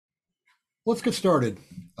Let's get started.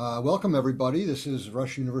 Welcome, everybody. This is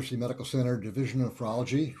Rush University Medical Center Division of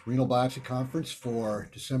Nephrology Renal Biopsy Conference for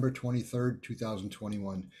December 23rd,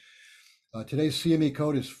 2021. Today's CME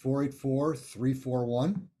code is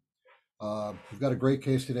 484341. We've got a great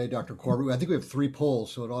case today, Dr. Corbett. I think we have 3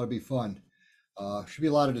 polls, so it ought to be fun. Should be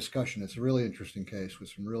a lot of discussion. It's a really interesting case with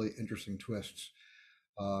some really interesting twists.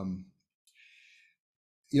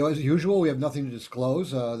 As usual, we have nothing to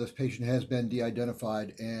disclose. This patient has been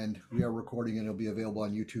de-identified, and we are recording it. It'll be available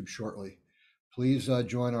on YouTube shortly. Please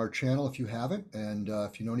join our channel if you haven't, and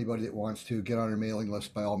if you know anybody that wants to get on our mailing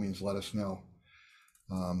list, by all means, let us know.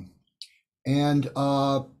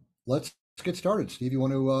 Let's get started. Steve, you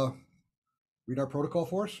want to read our protocol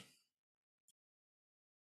for us?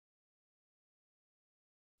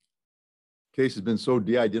 Case has been so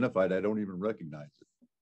de-identified, I don't even recognize it.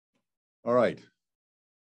 All right.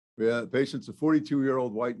 The patient's a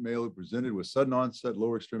 42-year-old white male who presented with sudden onset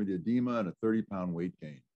lower extremity edema and a 30-pound weight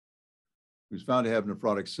gain. He was found to have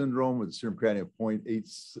nephrotic syndrome with a serum creatinine of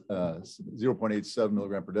 0.87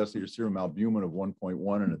 milligram per deciliter, serum albumin of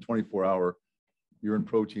 1.1, and a 24-hour urine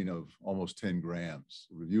protein of almost 10 grams.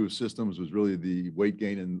 The review of systems was really the weight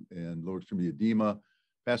gain and lower extremity edema.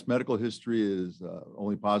 Past medical history is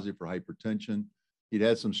only positive for hypertension. He'd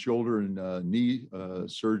had some shoulder and knee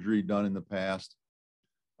surgery done in the past.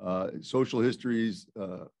 Social histories,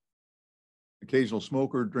 occasional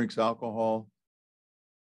smoker, drinks alcohol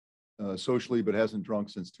socially, but hasn't drunk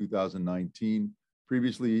since 2019.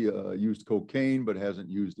 Previously used cocaine, but hasn't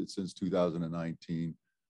used it since 2019.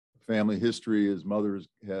 Family history, his mother's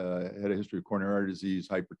had a history of coronary artery disease,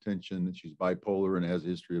 hypertension, she's bipolar and has a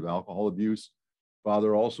history of alcohol abuse.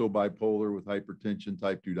 Father also bipolar with hypertension,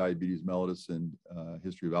 type 2 diabetes mellitus, and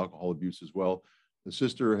history of alcohol abuse as well. The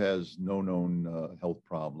sister has no known health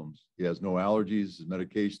problems. He has no allergies. His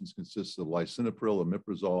medications consist of lisinopril,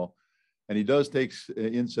 omeprazole, and he does take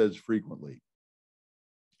NSAIDs frequently.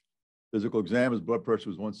 Physical exam, his blood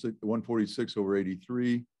pressure was 146 over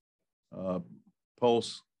 83.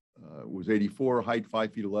 Pulse was 84, height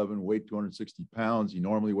 5 feet 11, weight 260 pounds. He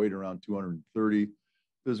normally weighed around 230.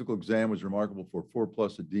 Physical exam was remarkable for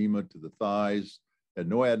 4+ edema to the thighs, had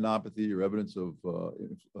no adenopathy or evidence of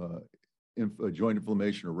joint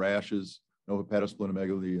inflammation or rashes, no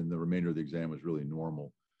hepatosplenomegaly, and the remainder of the exam was really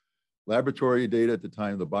normal. Laboratory data at the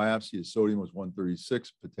time of the biopsy, his sodium was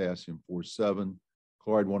 136, potassium 47,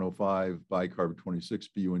 chloride 105, bicarb 26,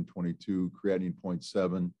 BUN 22, creatinine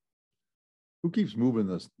 0.7. Who keeps moving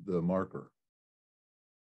the marker?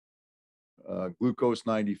 Glucose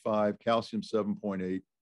 95, calcium 7.8,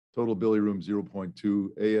 total bilirubin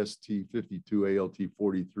 0.2, AST 52, ALT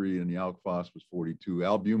 43, and the alk phos was 42.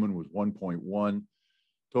 Albumin was 1.1,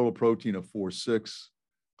 total protein of 4.6,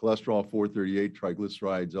 cholesterol 438,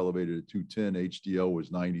 triglycerides elevated at 210, HDL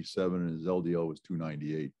was 97, and his LDL was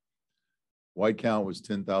 298. White count was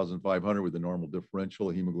 10,500 with a normal differential.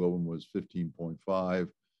 Hemoglobin was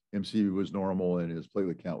 15.5. MCV was normal, and his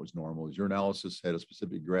platelet count was normal. His urinalysis had a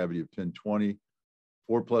specific gravity of 1020,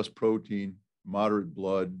 4+ protein, moderate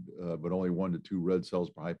blood, but only 1 to 2 red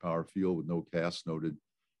cells per high power field with no CAS noted.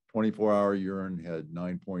 24-hour urine had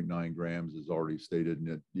 9.9 grams, as already stated,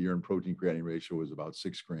 and the urine protein creatinine ratio was about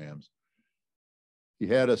 6 grams. He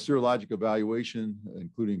had a serologic evaluation,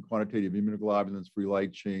 including quantitative immunoglobulins, free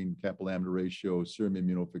light chain, kappa-lambda ratio, serum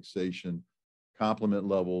immunofixation, complement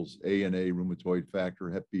levels, ANA, rheumatoid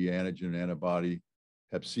factor, Hep B antigen antibody,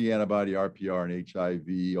 Hep C antibody, RPR, and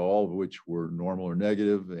HIV, all of which were normal or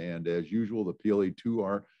negative. And as usual, the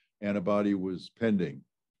PLA2R antibody was pending.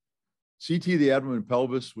 CT of the abdomen and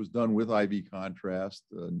pelvis was done with IV contrast,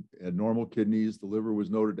 had normal kidneys. The liver was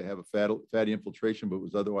noted to have a fatty infiltration, but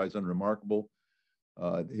was otherwise unremarkable.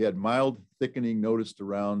 He had mild thickening noticed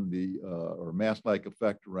around or mass-like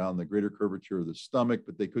effect around the greater curvature of the stomach,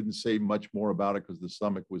 but they couldn't say much more about it because the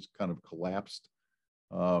stomach was kind of collapsed.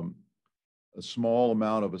 A small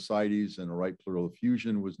amount of ascites and a right pleural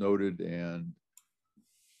effusion was noted, and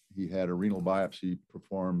he had a renal biopsy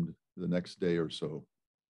performed the next day or so.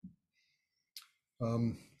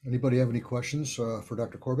 Anybody have any questions for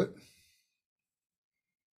Dr. Corbett?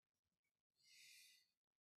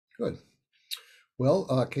 Good.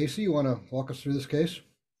 Well, Casey, you want to walk us through this case?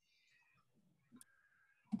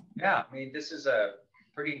 Yeah, I mean, this is a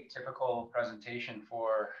pretty typical presentation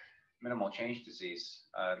for minimal change disease.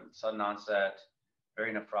 Sudden onset,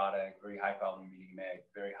 very nephrotic, very high albumin,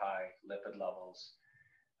 very high lipid levels.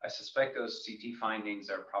 I suspect those CT findings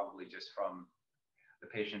are probably just from the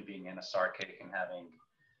patient being anasarchic and having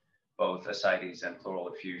both ascites and pleural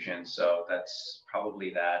effusion. So that's probably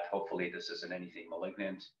that. Hopefully this isn't anything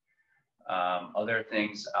malignant. Other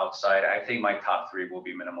things outside, I think my top three will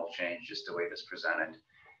be minimal change, just the way this presented.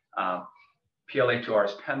 PLA2R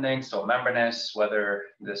is pending, so membranous, whether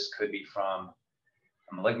this could be from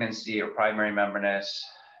a malignancy or primary membranous,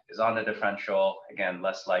 is on the differential, again,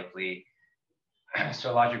 less likely.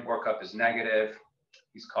 Serologic workup is negative.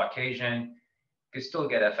 He's Caucasian. You could still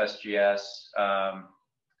get FSGS,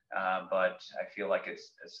 but I feel like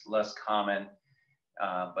it's less common.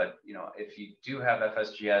 But you know, if you do have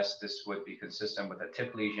FSGS, this would be consistent with a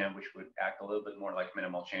tip lesion, which would act a little bit more like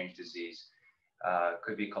minimal change disease.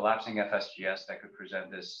 Could be collapsing FSGS that could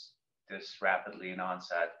present this rapidly in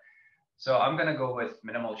onset. So I'm going to go with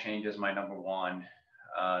minimal change as my number 1,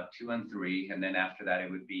 2, and 3, and then after that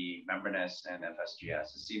it would be membranous and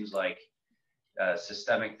FSGS. It seems like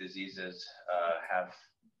systemic diseases have,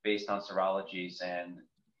 based on serologies and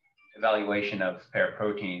evaluation of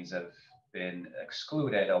paraproteins, have been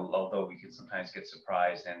excluded, although we can sometimes get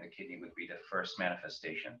surprised, and the kidney would be the first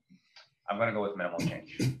manifestation. I'm going to go with minimal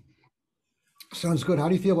change. Sounds good. How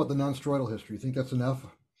do you feel about the non-steroidal history? You think that's enough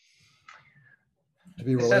to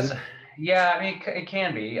be related? Yeah, I mean, it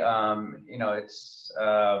can be. You know, it's,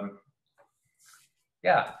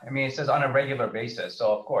 yeah, I mean, it says on a regular basis.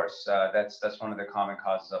 So of course, that's one of the common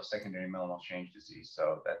causes of secondary minimal change disease.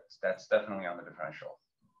 So that's definitely on the differential.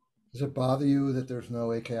 Does it bother you that there's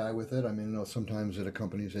no AKI with it? I mean, you know, sometimes it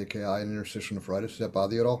accompanies AKI and interstitial nephritis. Does that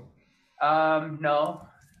bother you at all?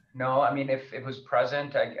 No. I mean, if it was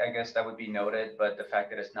present, I guess that would be noted. But the fact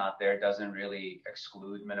that it's not there doesn't really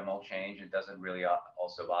exclude minimal change. It doesn't really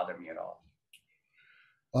also bother me at all.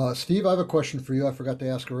 Steve, I have a question for you. I forgot to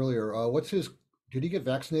ask earlier. Did he get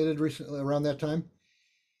vaccinated recently around that time?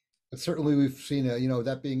 But certainly we've seen, you know,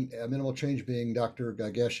 that being minimal change being Dr.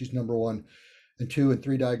 Gashi's number 1 and 2 and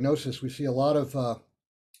 3 diagnosis. We see a lot of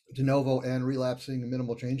de novo and relapsing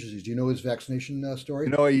minimal change disease. Do you know his vaccination story?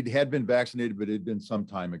 You know, he had been vaccinated, but it had been some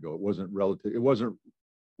time ago. It wasn't relative. It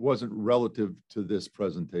wasn't relative to this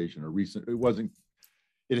presentation or recent. It wasn't.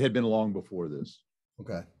 It had been long before this.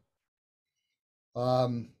 Okay. Let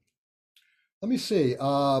me see.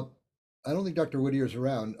 I don't think Dr. Whittier's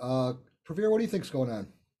around. Pravir, what do you think's going on?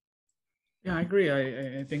 Yeah, I agree.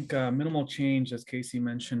 I think minimal change, as Casey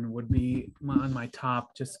mentioned, would be on my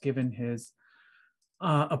top, just given his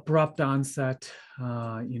abrupt onset,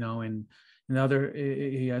 you know, and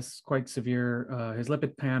he has quite severe, his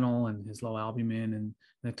lipid panel and his low albumin and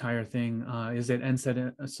the entire thing. Is it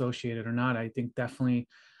NSAID associated or not? I think definitely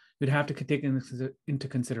we'd have to take into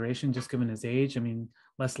consideration, just given his age. I mean,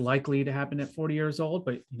 less likely to happen at 40 years old,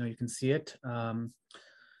 but you know, you can see it.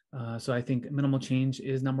 So I think minimal change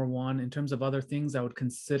is number 1. In terms of other things I would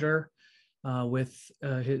consider with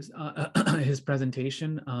his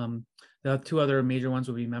presentation, the 2 other major ones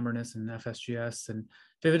would be membranous and FSGS. And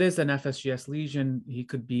if it is an FSGS lesion, he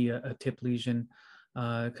could be a tip lesion,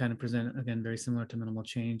 kind of present, again, very similar to minimal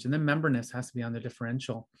change. And then membranous has to be on the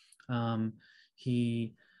differential.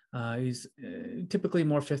 He's typically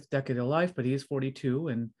more 5th decade of life, but he is 42,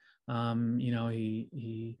 and you know,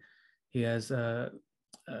 he has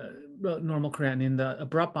normal creatinine. The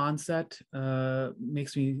abrupt onset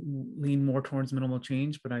makes me lean more towards minimal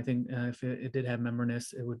change, but I think if it did have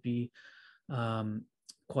membranous, it would be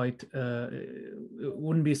quite, it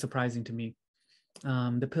wouldn't be surprising to me.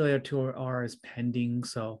 The PLA2R is pending,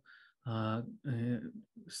 so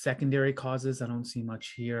secondary causes, I don't see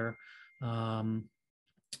much here.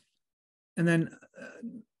 And then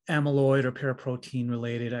amyloid or paraprotein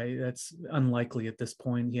related, that's unlikely at this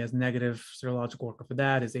point. He has negative serologic workup for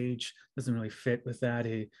that. His age doesn't really fit with that.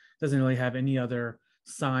 He doesn't really have any other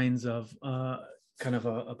signs of kind of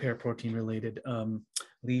a paraprotein related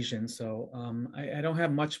lesion. So I don't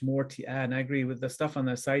have much more to add. And I agree with the stuff on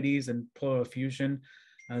the ascites and pleural effusion.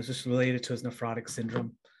 It's just related to his nephrotic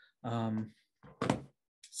syndrome.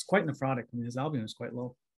 It's quite nephrotic. I mean, his albumin is quite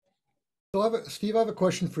low. So Steve, I have a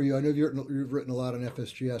question for you. I know you've written a lot on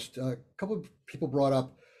FSGS. A couple of people brought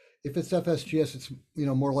up, if it's FSGS, it's, you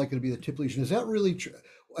know, more likely to be the tip lesion. Is that really true?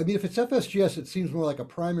 I mean, if it's FSGS, it seems more like a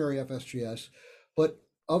primary FSGS. But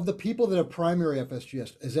of the people that have primary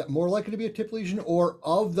FSGS, is that more likely to be a tip lesion? Or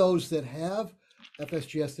of those that have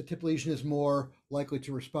FSGS, the tip lesion is more likely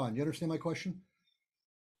to respond? Do you understand my question?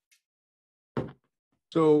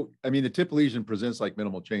 So, I mean, the tip lesion presents like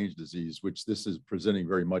minimal change disease, which this is presenting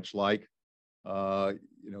very much like.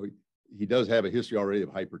 You know, he does have a history already of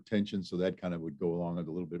hypertension, so that kind of would go along a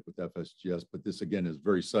little bit with FSGS. But this, again, is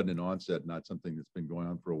very sudden in onset, not something that's been going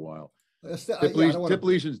on for a while. Tip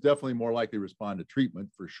lesions definitely more likely to respond to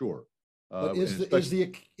treatment for sure. But and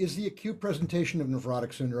especially, is the acute presentation of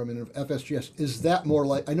nephrotic syndrome and of FSGS, is that more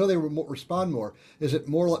like, I know they respond more, is it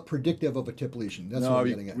more like predictive of a tip lesion? That's no, what I'm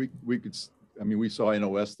getting at. we could, I mean, we saw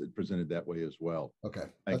NOS that presented that way as well. Okay,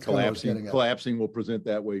 And that's kind of what I was getting at. collapsing will present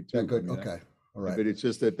that way too. Yeah, good, I mean, okay, all right. but it's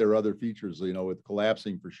just that there are other features, you know, with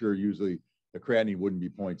collapsing for sure, usually the creatinine wouldn't be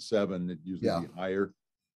 0.7, it'd usually Yeah. be higher.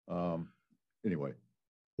 Anyway.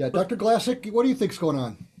 Yeah, Dr. Glassick, what do you think's going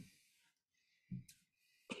on?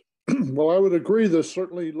 Well, I would agree. This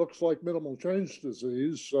certainly looks like minimal change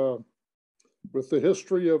disease. With the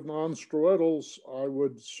history of non-steroidals, I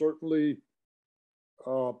would certainly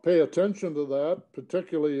pay attention to that,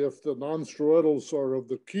 particularly if the non-steroidals are of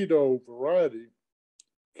the keto variety,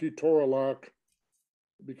 ketorolac,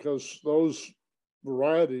 because those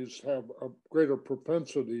varieties have a greater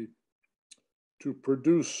propensity to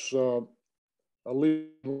produce a lead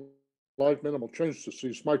like minimal change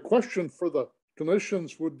disease. My question for the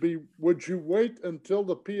clinicians would be, would you wait until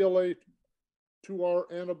the PLA2R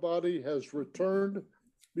antibody has returned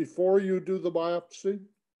before you do the biopsy?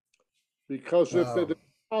 Because if it is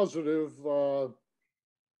positive,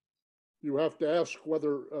 you have to ask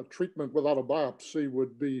whether a treatment without a biopsy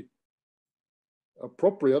would be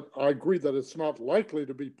appropriate. I agree that it's not likely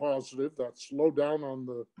to be positive. That's low down on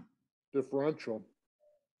the differential.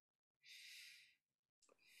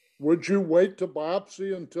 Would you wait to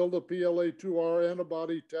biopsy until the PLA2R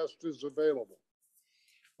antibody test is available?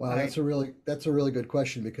 Wow, that's a really good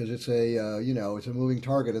question, because it's a you know, it's a moving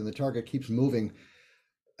target, and the target keeps moving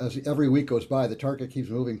as every week goes by. The target keeps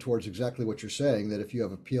moving towards exactly what you're saying, that if you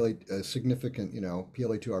have a significant, you know,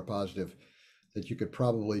 PLA2R positive, that you could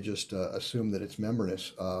probably just assume that it's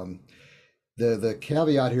membranous. The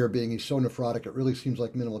caveat here being he's so nephrotic, it really seems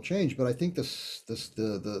like minimal change, but I think the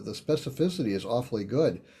specificity is awfully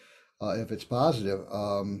good if it's positive.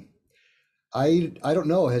 I don't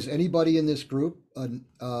know. Has anybody in this group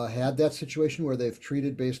had that situation where they've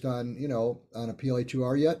treated based on, you know, on a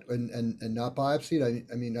PLA2R yet and not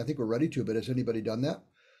biopsied? I mean, I think we're ready to, but has anybody done that?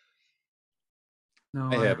 No,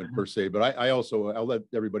 I haven't per se, but I also, I'll let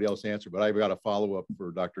everybody else answer, but I've got a follow-up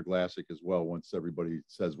for Dr. Glassick as well, once everybody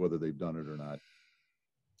says whether they've done it or not.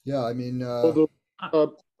 Yeah, I mean, Well,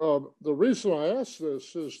 the reason I ask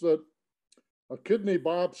this is that a kidney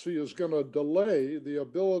biopsy is going to delay the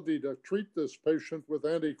ability to treat this patient with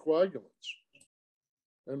anticoagulants.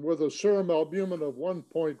 And with a serum albumin of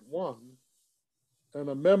 1.1 and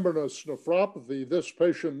a membranous nephropathy, this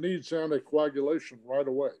patient needs anticoagulation right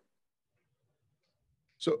away.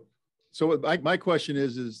 So my question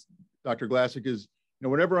is Dr. Glassick, is, you know,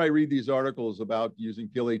 whenever I read these articles about using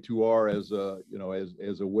PLA2R as a, you know,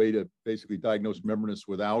 as a way to basically diagnose membranous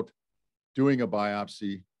without doing a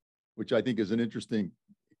biopsy, which I think is an interesting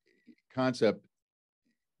concept,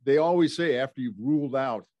 they always say after you've ruled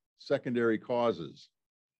out secondary causes.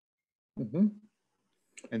 Mm-hmm.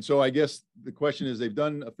 And so I guess the question is, they've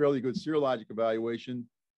done a fairly good serologic evaluation.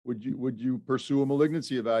 Would you pursue a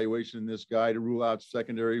malignancy evaluation in this guy to rule out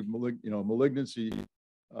secondary malignancy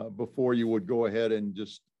before you would go ahead and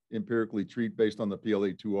just empirically treat based on the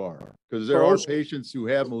PLA2R? Because there are patients who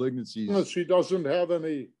have malignancies. She doesn't have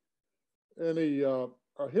any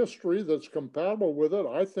a history that's compatible with it.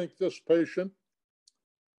 I think this patient,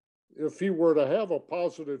 if he were to have a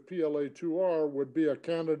positive PLA2R, would be a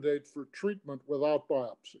candidate for treatment without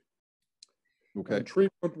biopsy. Okay. And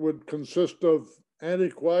treatment would consist of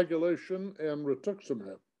anticoagulation and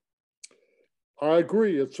rituximab. I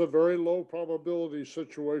agree, it's a very low probability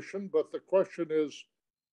situation, but the question is,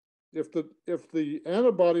 if the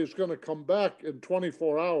antibody is going to come back in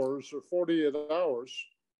 24 hours or 48 hours,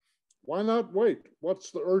 why not wait?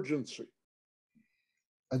 What's the urgency?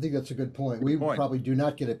 I think that's a good point. We probably do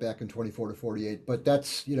not get it back in 24 to 48, but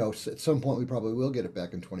that's, you know, at some point we probably will get it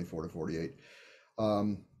back in 24 to 48.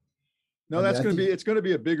 No, that's going to be, it's going to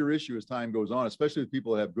be a bigger issue as time goes on, especially with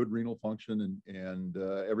people that have good renal function and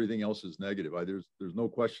everything else is negative. There's no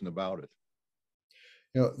question about it.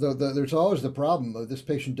 You know, there's always the problem of this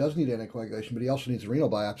patient does need anticoagulation, but he also needs a renal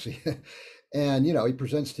biopsy. And, you know, he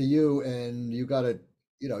presents to you and you got to,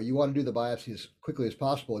 you know, you want to do the biopsy as quickly as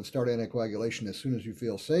possible and start anticoagulation as soon as you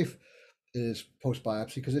feel safe is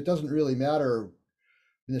post-biopsy, because it doesn't really matter.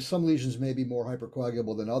 I mean, some lesions may be more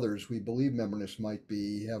hypercoagulable than others. We believe membranous might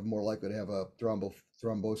have more likely to have a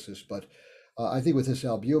thrombosis, but I think with this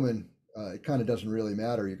albumin, it kind of doesn't really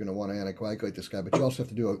matter. You're going to want to anticoagulate this guy, but you also have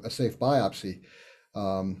to do a safe biopsy.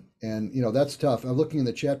 And, you know, that's tough. I'm looking in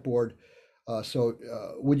the chat board. So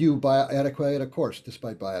would you anticoagulate? Of course,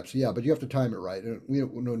 despite biopsy. Yeah, but you have to time it right. And we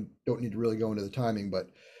don't need to really go into the timing, but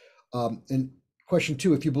and question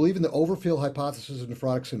two, if you believe in the overfill hypothesis of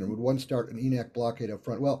nephrotic syndrome, would one start an ENaC blockade up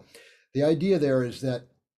front? Well, The idea there is that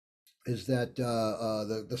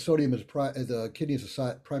the sodium is the kidney is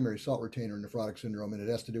a primary salt retainer in nephrotic syndrome, and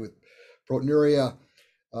it has to do with proteinuria,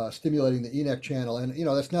 stimulating the ENaC channel. And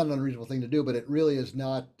that's not an unreasonable thing to do, but it really is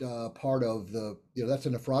not part of the that's a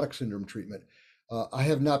nephrotic syndrome treatment. I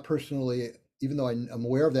have not personally, even though I'm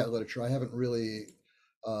aware of that literature, I haven't really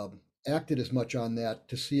acted as much on that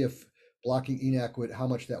to see if blocking ENaC how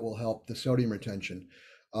much that will help the sodium retention.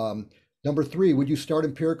 Number 3, would you start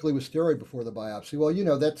empirically with steroid before the biopsy?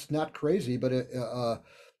 Well, that's not crazy, but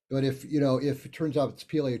if it turns out it's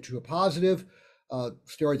PLA2R positive,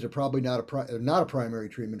 steroids are probably not a primary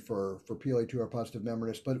treatment for PLA2R positive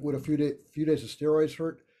membranous. But would a few days of steroids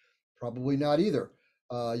hurt? Probably not either.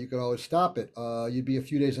 You could always stop it. You'd be a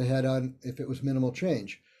few days ahead on if it was minimal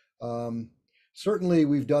change. Certainly,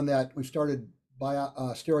 we've done that. We've started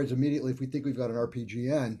steroids immediately if we think we've got an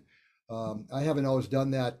RPGN. I haven't always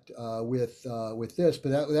done that with this, but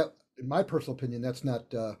that in my personal opinion, that's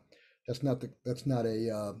not a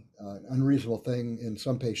unreasonable thing in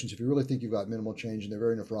some patients. If you really think you've got minimal change and they're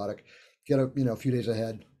very nephrotic, get a few days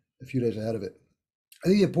ahead of it. I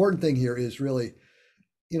think the important thing here is really,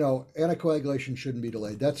 anticoagulation shouldn't be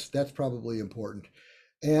delayed. That's probably important.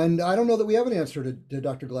 And I don't know that we have an answer to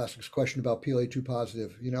Dr. Glassick's question about PLA2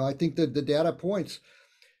 positive. I think that the data points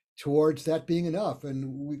towards that being enough. And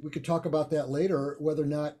we could talk about that later, whether or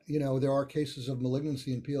not, there are cases of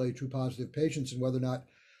malignancy in PLA2 positive patients and whether or not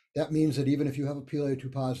that means that even if you have a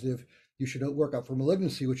PLA2 positive, you should work out for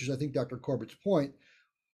malignancy, which is, I think, Dr. Corbett's point,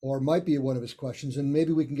 or might be one of his questions. And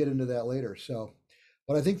maybe we can get into that later. So,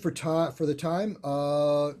 but I think for the time,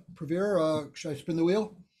 Praveer, should I spin the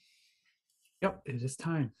wheel? Yep, it is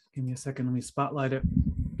time. Give me a second. Let me spotlight it.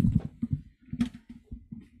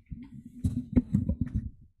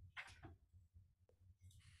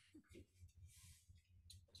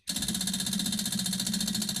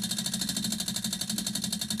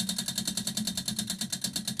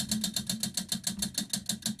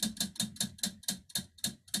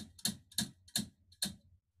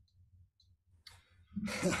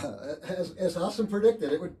 As Asim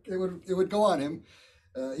predicted, it would go on him.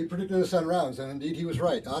 He predicted this on rounds, and indeed he was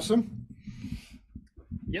right. Asim?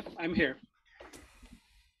 Yep, I'm here.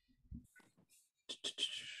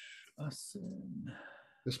 Asim.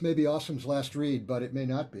 This may be Asim's last read, but it may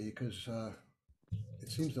not be because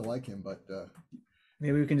it seems to like him. But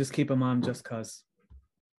maybe we can just keep him on just cause.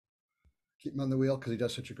 Keep him on the wheel because he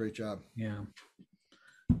does such a great job. Yeah.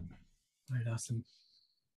 All right, Asim.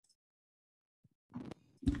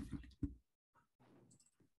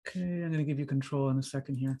 Okay, I'm going to give you control in a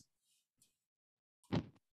second here.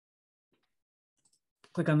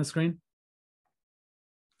 Click on the screen.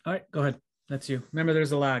 All right, go ahead. That's you. Remember,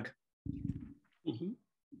 there's a lag. Mm-hmm.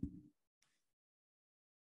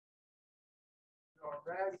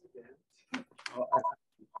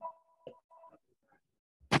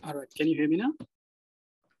 All right, can you hear me now?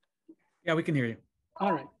 Yeah, we can hear you.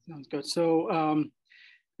 All right, sounds good. So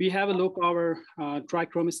we have a low power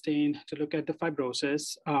trichromostain to look at the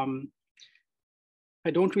fibrosis. I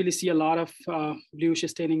don't really see a lot of bluish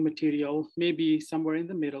staining material, maybe somewhere in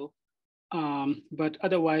the middle. But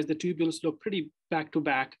otherwise, the tubules look pretty back to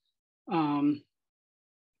back.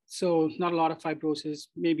 So not a lot of fibrosis,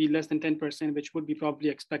 maybe less than 10%, which would be probably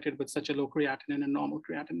expected with such a low creatinine and normal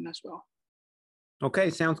creatinine as well. Okay,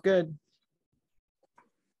 sounds good.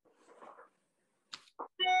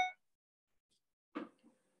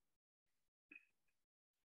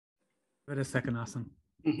 Wait a second, Asim.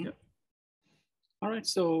 Mm-hmm. Yep. All right,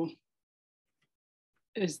 so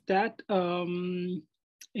is that in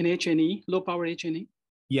H&E, low power H&E?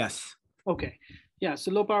 Yes. Okay, yeah,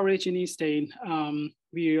 so low power H&E stain,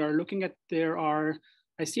 we are looking at,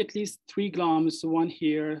 I see at least 3 gloms, one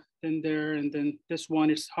here, then there, and then this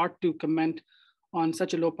one. It's hard to comment on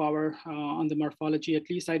such a low power on the morphology. At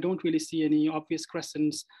least I don't really see any obvious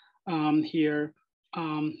crescents here.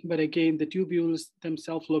 But again, the tubules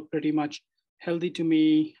themselves look pretty much healthy to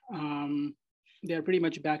me. They're pretty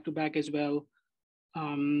much back to back as well. I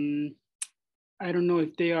don't know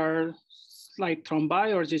if they are slight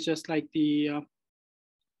thrombi or just like the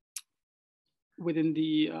within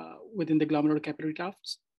the glomerular capillary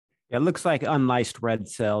tufts. It looks like unliced red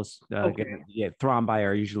cells. Okay. Yeah, thrombi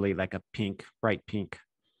are usually like a pink, bright pink.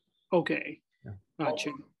 Okay, Yeah.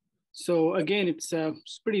 Gotcha. So again, it's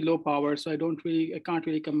pretty low power, so I can't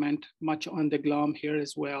really comment much on the glom here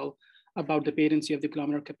as well about the patency of the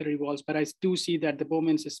glomerular capillary walls, but I do see that the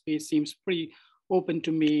Bowman's space seems pretty open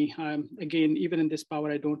to me. Again, even in this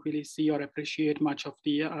power, I don't really see or appreciate much of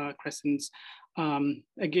the crescents.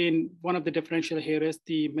 Again, one of the differential here is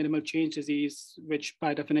the minimal change disease, which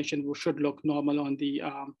by definition should look normal on the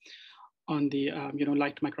on the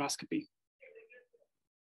light microscopy.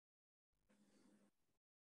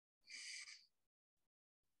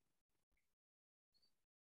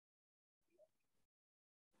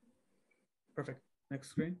 Perfect. Next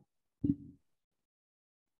screen.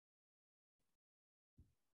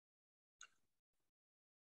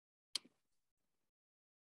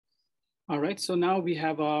 All right, so now we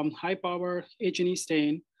have high power H&E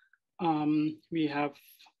stain. We have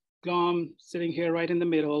GLOM sitting here right in the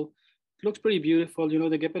middle. It looks pretty beautiful. The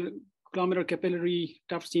glomerular capillary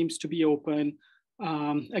tuft seems to be open.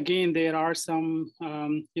 Again, there are some,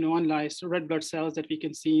 unlicensed red blood cells that we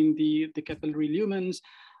can see in the capillary lumens.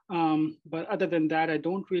 But other than that, I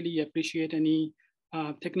don't really appreciate any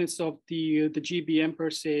thickness of the GBM per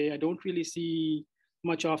se. I don't really see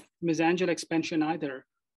much of mesangial expansion either.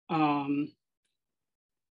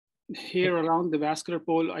 Here around the vascular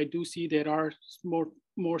pole, I do see there are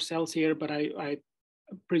more cells here, but I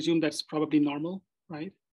presume that's probably normal,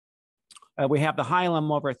 right? We have the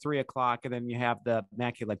hilum over at 3 o'clock, and then you have the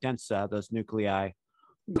macula densa, those nuclei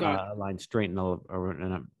lined straight in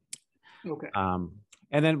the. Okay.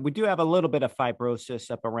 And then we do have a little bit of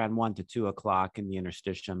fibrosis up around 1 to 2 o'clock in the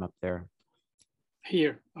interstitium up there.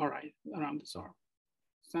 Here, all right, around this arm.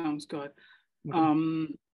 Sounds good.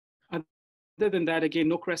 Okay. Other than that, again,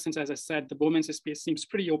 no crescents, as I said. The Bowman's space seems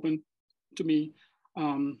pretty open to me.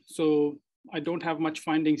 So I don't have much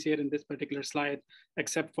findings here in this particular slide,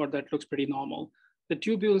 except for that looks pretty normal. The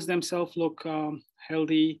tubules themselves look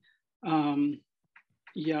healthy.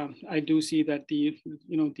 Yeah, I do see that the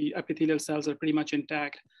epithelial cells are pretty much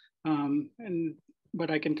intact.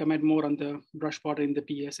 But I can comment more on the brush border in the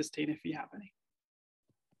PS stain if we have any.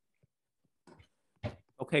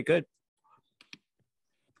 Okay, good.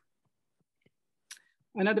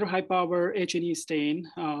 Another high power H&E stain.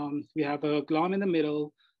 We have a GLOM in the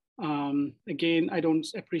middle. Again, I don't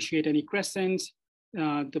appreciate any crescents.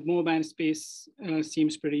 The Bowman space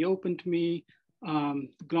seems pretty open to me. The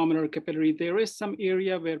glomerular capillary, there is some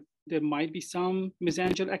area where there might be some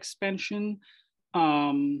mesangial expansion,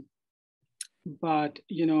 but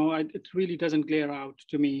it really doesn't glare out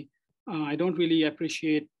to me. I don't really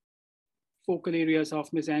appreciate focal areas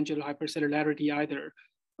of mesangial hypercellularity either.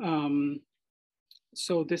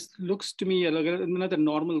 So this looks to me like another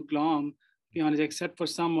normal GLOM, to be honest, except for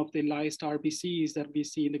some of the lysed RBCs that we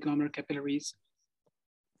see in the glomerular capillaries.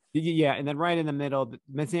 Yeah, and then right in the middle, the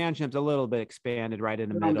mesangium's a little bit expanded right in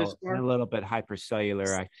the middle, and a little bit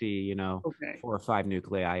hypercellular. I see, Okay. 4 or 5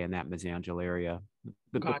 nuclei in that mesangial area,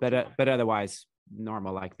 Gotcha. but otherwise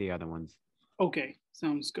normal like the other ones. Okay,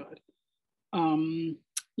 sounds good.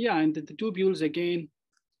 Yeah, and the tubules again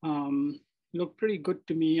look pretty good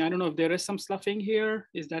to me. I don't know if there is some sloughing here.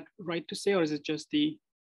 Is that right to say, or is it just the?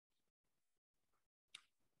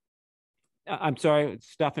 I'm sorry,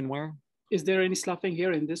 stuffing where? Is there any sloughing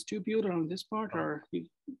here in this tubule or on this part, or?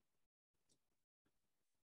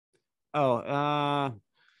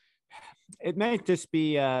 It may just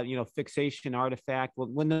be fixation artifact.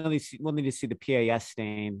 We'll need to see the PAS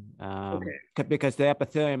stain because the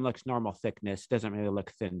epithelium looks normal thickness, doesn't really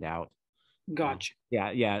look thinned out. Gotcha.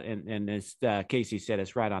 Yeah, and as Casey said,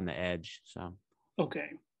 it's right on the edge. So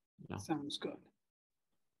okay, sounds good.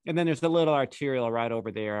 And then there's the little arterial right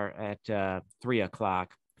over there at 3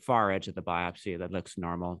 o'clock, far edge of the biopsy that looks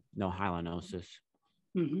normal, no hyalinosis.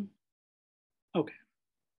 Mm-hmm. Okay.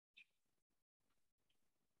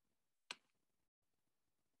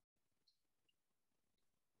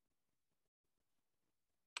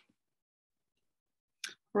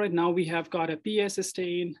 Right now we have got a PS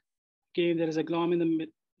stain. Again, there is a GLOM in the mid.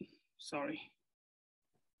 Sorry.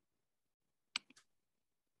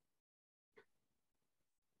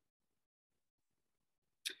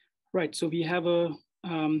 Right, so we have a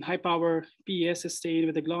high power PS stain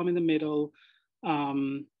with a GLOM in the middle.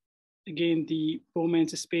 Again, the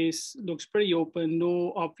Bowman's space looks pretty open,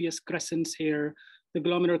 no obvious crescents here. The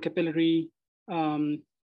glomerular capillary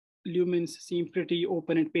lumens seem pretty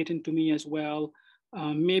open and patent to me as well.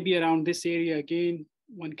 Maybe around this area, again,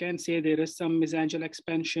 one can say there is some mesangial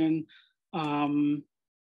expansion.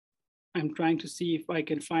 I'm trying to see if I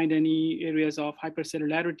can find any areas of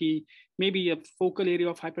hypercellularity, maybe a focal area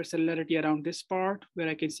of hypercellularity around this part where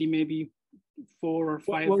I can see maybe 4 or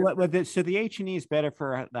 5. So the H&E is better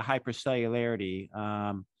for the hypercellularity.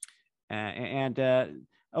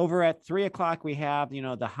 Over at 3 o'clock, we have,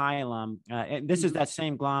 the hilum. And this is that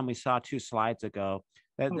same GLOM we saw 2 slides ago.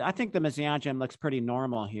 I think the mesangium looks pretty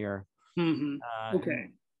normal here. Mm-hmm. Okay.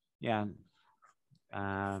 Yeah.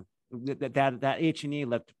 That H&E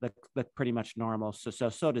looked pretty much normal. So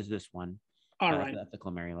does this one. All right. The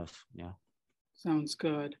glomerulus. Yeah. Sounds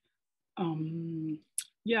good.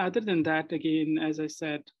 Yeah, other than that, again, as I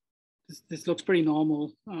said, this looks pretty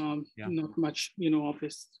normal. Yeah. Not much,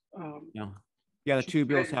 obvious. Yeah. Yeah, the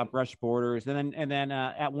tubules have brush borders, and then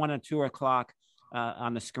at 1 and 2 o'clock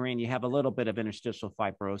on the screen, you have a little bit of interstitial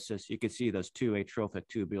fibrosis. You can see those 2 atrophic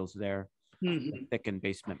tubules there, thickened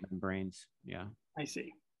basement membranes. Yeah. I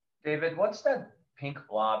see. David, what's that pink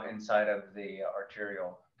blob inside of the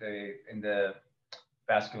arterial, in the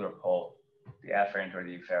vascular pole, the afferent or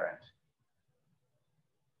the efferent?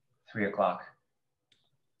 3 o'clock.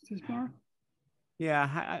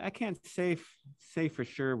 Yeah, I can't say for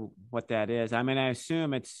sure what that is. I mean, I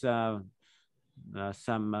assume it's some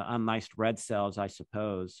unlicensed red cells, I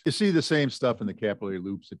suppose. You see the same stuff in the capillary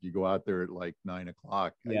loops if you go out there at like 9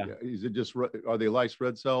 o'clock. Yeah. Is it just, are they lysed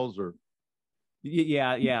red cells or?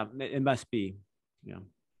 Yeah, it must be. Yeah.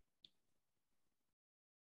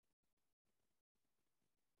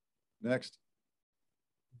 Next.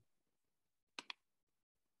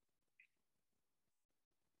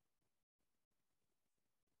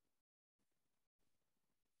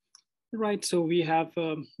 Right, so we have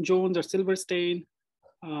Jones or silver stain.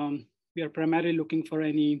 We are primarily looking for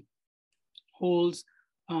any holes,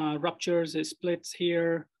 ruptures, splits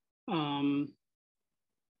here.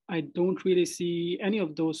 I don't really see any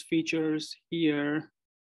of those features here.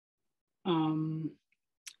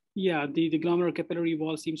 Yeah, the glomerular capillary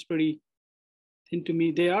wall seems pretty thin to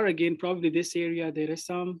me. They are, again, probably this area. There is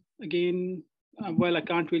some, again, well, I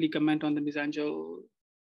can't really comment on the mesangial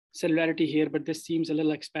cellularity here, but this seems a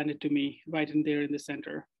little expanded to me right in there in the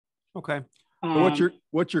center. Okay.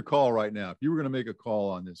 What's your call right now? If you were going to make a call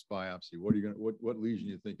on this biopsy, what lesion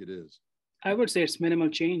do you think it is? I would say it's minimal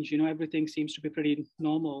change. Everything seems to be pretty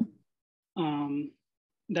normal.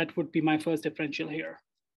 That would be my first differential here.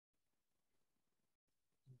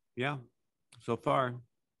 Yeah, so far.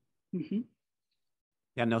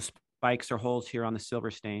 Yeah, no spikes or holes here on the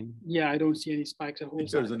silver stain. Yeah, I don't see any spikes or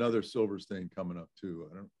holes. There's another silver stain coming up too.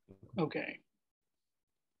 Okay.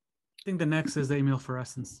 I think the next is the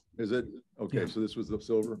immunofluorescence. Is it? Okay, Yeah. so this was the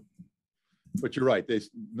silver. But you're right.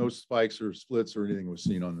 No spikes or splits or anything was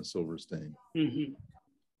seen on the silver stain.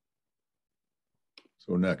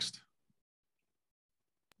 So next.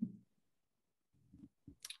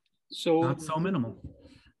 So not so minimal.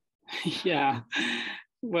 Yeah.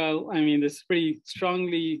 Well, I mean, this is pretty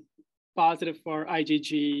strongly positive for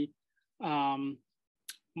IgG.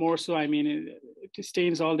 More so, I mean, it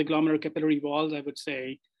stains all the glomerular capillary walls, I would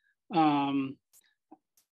say.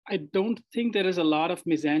 I don't think there is a lot of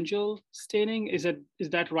mesangial staining. Is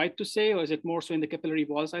that right to say, or is it more so in the capillary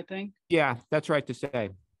walls, I think? Yeah, that's right to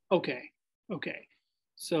say. Okay.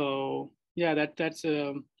 So yeah, that's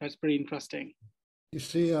pretty interesting. You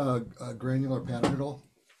see a granular pattern at all?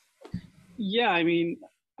 Yeah, I mean,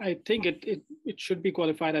 I think it should be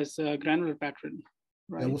qualified as a granular pattern,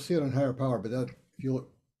 right? Yeah, we'll see it on higher power, but if you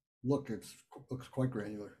look, it looks quite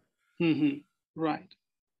granular. Right.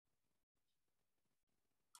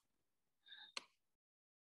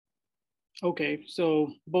 Okay,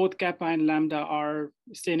 so both kappa and lambda are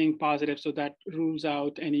staining positive, so that rules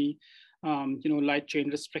out any light chain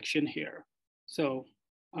restriction here. So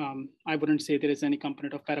I wouldn't say there is any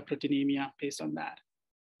component of paraproteinemia based on that.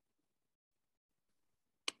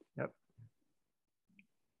 Yep.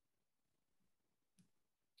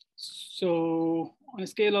 So on a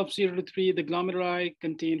scale of 0 to 3, the glomeruli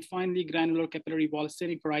contain finely granular capillary wall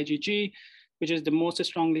staining for IgG, which is the most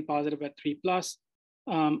strongly positive at 3+.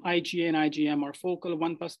 IgA and IgM are focal,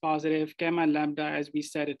 1+ positive. Gamma and lambda, as we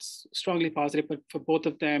said, it's strongly positive, but for both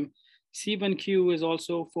of them. C1q is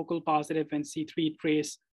also focal positive, and C3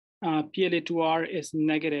 trace. PLA2R is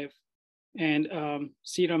negative, and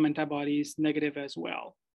serum antibodies negative as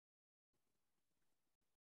well.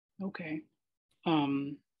 Okay.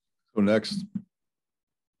 So next.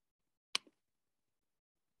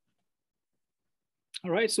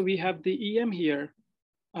 All right, so we have the EM here.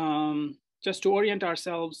 Just to orient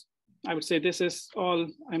ourselves, I would say this is all,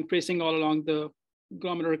 I'm tracing all along the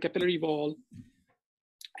glomerular capillary wall.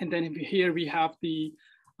 And then here we have the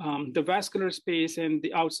vascular space, and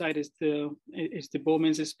the outside is the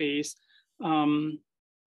Bowman's space.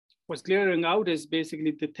 What's glaring out is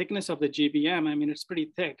basically the thickness of the GBM. I mean, it's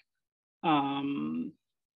pretty thick. And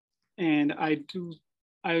I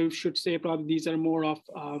should say probably these are more of,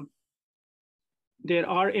 there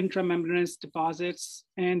are intramembranous deposits,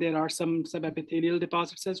 and there are some subepithelial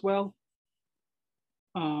deposits as well.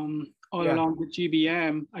 All along the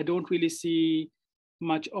GBM, I don't really see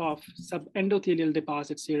much of subendothelial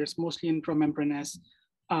deposits here. It's mostly intramembranous.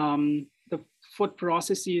 The foot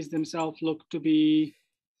processes themselves look to be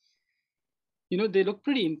they look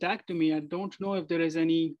pretty intact to me. I don't know if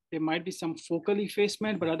there might be some focal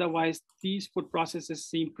effacement, but otherwise these foot processes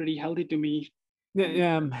seem pretty healthy to me.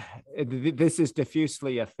 This is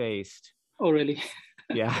diffusely effaced. Oh, really?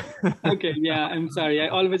 Yeah. Okay. Yeah. I'm sorry. I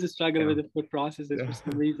always struggle with the foot processes for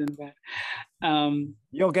some reason, but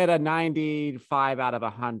you'll get a 95 out of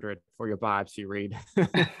 100 for your biopsy read.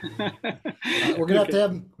 We're gonna have to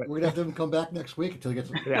have him come back next week until he gets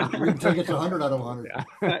until he gets 100 out of 100.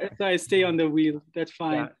 Yeah. So I stay on the wheel. That's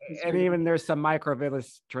fine. Yeah. And even there's some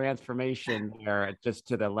microvillus transformation there, just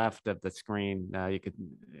to the left of the screen. You could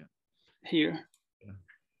here.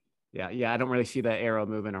 Yeah. I don't really see the arrow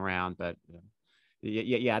moving around, but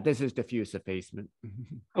yeah. This is diffuse effacement.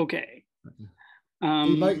 Okay.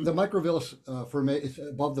 The microvillus for me, it's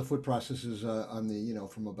above the foot processes on the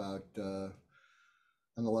from about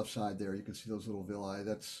on the left side there. You can see those little villi.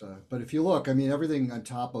 That's but if you look, I mean, everything on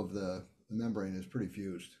top of the membrane is pretty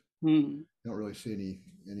fused. You don't really see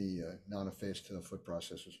any non-effaced foot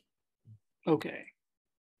processes. Okay.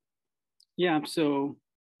 Yeah. So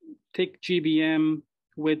take GBM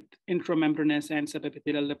with intramembranous and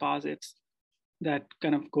subepithelial deposits. That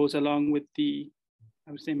kind of goes along with the,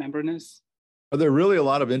 I would say, membranous. Are there really a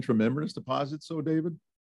lot of intramembranous deposits, though, David?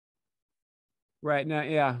 Right now,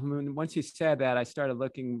 yeah. I mean, once you said that, I started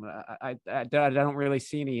looking. I don't really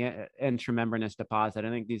see any intramembranous deposit. I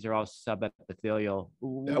think these are all subepithelial,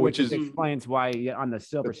 which explains why on the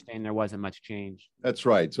silver stain there wasn't much change. That's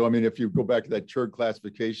right. So I mean, if you go back to that Churg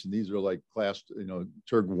classification, these are like class,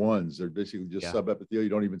 Churg 1s. They're basically just subepithelial. You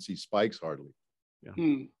don't even see spikes hardly. Yeah.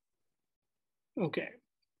 Okay.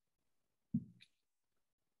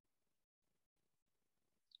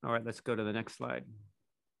 All right, let's go to the next slide.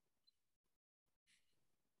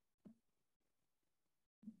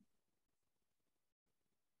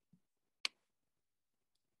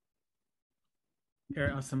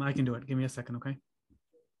 Here, awesome. I can do it. Give me a second, okay?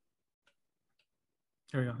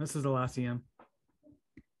 There we go. This is the last EM.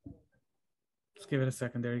 Just give it a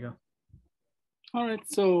second. There you go. All right.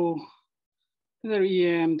 So another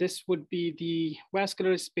EM, this would be the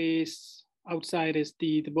vascular space. Outside is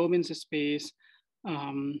the Bowman's space.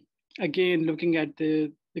 Again, looking at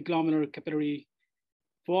the glomerular capillary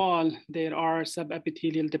wall, there are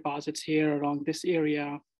subepithelial deposits here along this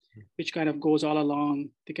area, which kind of goes all along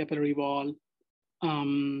the capillary wall.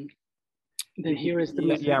 Then here is the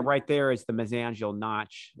right there is the mesangial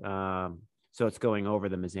notch. So it's going over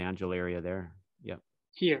the mesangial area there. Yeah.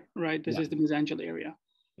 Here, right? This is the mesangial area.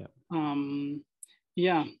 Yeah.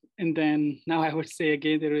 And then now I would say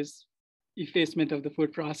again, there is effacement of the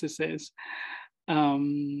foot processes.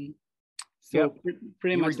 So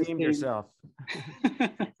pretty much redeemed yourself.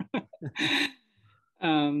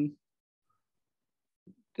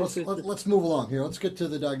 Let's move along here. Let's get to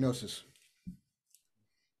the diagnosis.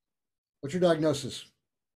 What's your diagnosis?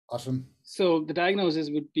 Awesome. So the diagnosis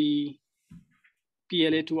would be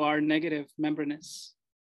PLA2R negative membranous.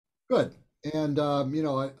 Good. And,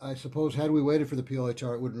 I suppose had we waited for the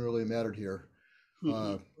PLA2R, it wouldn't really have mattered here.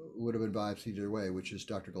 Would have been biopsied either way, which is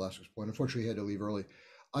Dr. Glasser's point. Unfortunately, he had to leave early.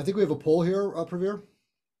 I think we have a poll here, Pravir.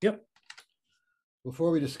 Yep.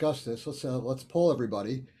 Before we discuss this, let's poll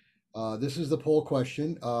everybody. This is the poll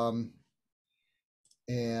question,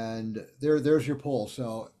 and there's your poll.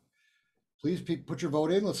 So please put your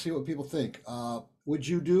vote in. Let's see what people think. Would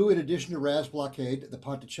you do, in addition to RAS blockade, the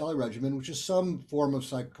Ponticelli regimen, which is some form of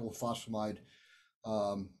cyclophosphamide,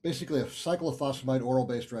 basically a cyclophosphamide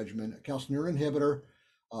oral-based regimen, a calcineurin inhibitor,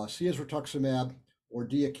 C as rituximab, or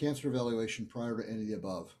D, a cancer evaluation prior to any of the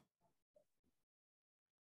above?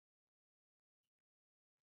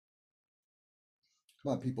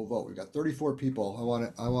 Come on, people, vote. We've got 34 people.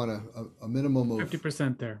 I want a minimum of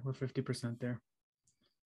 50% there. We're 50% there.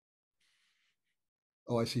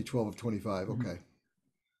 Oh, I see 12 of 25. Okay.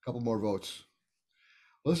 A couple more votes.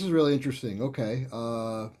 Well, this is really interesting. Okay.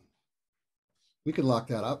 We can lock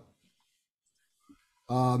that up.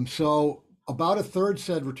 So about a third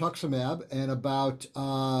said rituximab, and about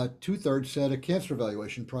 2/3 said a cancer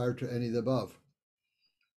evaluation prior to any of the above.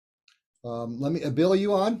 Bill, are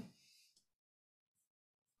you on?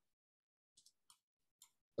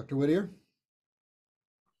 Dr. Whittier?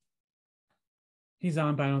 He's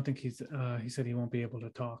on, but I don't think he said he won't be able to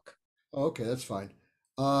talk. Oh, okay, that's fine.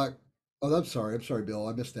 I'm sorry, Bill,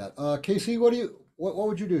 I missed that. Casey, what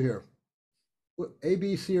would you do here? A,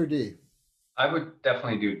 B, C, or D? I would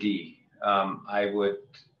definitely do D. I would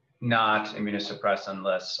not immunosuppress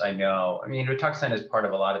unless I know. I mean, Rituxan is part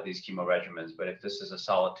of a lot of these chemo regimens, but if this is a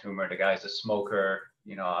solid tumor, the guy's a smoker,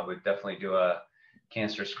 I would definitely do a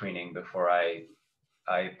cancer screening before I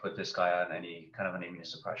put this guy on any kind of an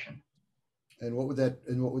immunosuppression. And what would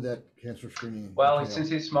that cancer screening Well, entail? since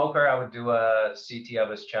he's a smoker, I would do a CT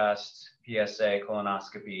of his chest, PSA,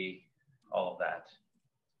 colonoscopy, all of that.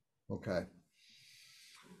 Okay.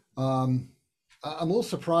 I'm a little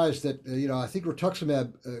surprised that, I think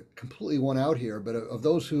rituximab completely won out here, but of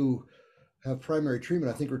those who have primary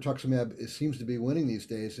treatment, I think rituximab seems to be winning these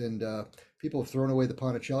days, and people have thrown away the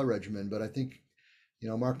Ponticelli regimen, but I think,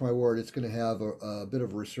 mark my word, it's going to have a bit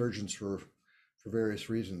of a resurgence for various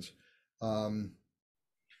reasons.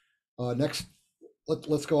 Next,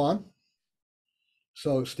 let's go on.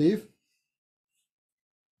 So, Steve?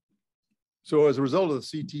 So as a result of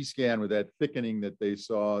the CT scan with that thickening that they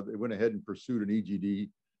saw, they went ahead and pursued an EGD,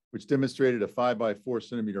 which demonstrated a 5 by 4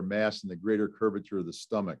 centimeter mass in the greater curvature of the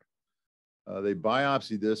stomach. They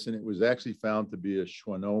biopsied this, and it was actually found to be a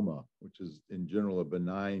schwannoma, which is in general a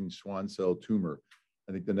benign Schwann cell tumor.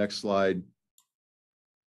 I think the next slide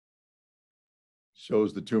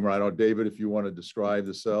shows the tumor. I don't know, David, if you want to describe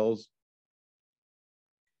the cells.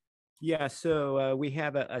 Yeah, so we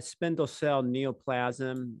have a spindle cell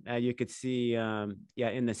neoplasm. You could see,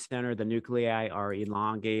 in the center, the nuclei are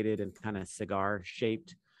elongated and kind of cigar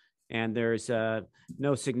shaped. And there's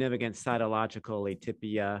no significant cytological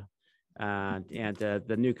atypia. And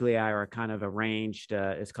the nuclei are kind of arranged.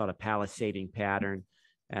 It's called a palisading pattern.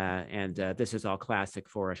 And this is all classic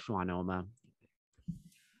for a schwannoma.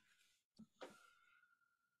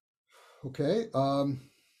 Okay.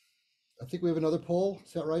 I think we have another poll.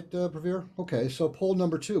 Is that right, Pravir? Okay, so poll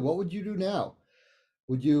number 2. What would you do now?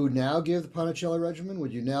 Would you now give the Ponticelli regimen?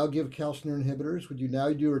 Would you now give calcineurin inhibitors? Would you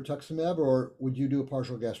now do rituximab, or would you do a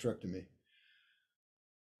partial gastrectomy?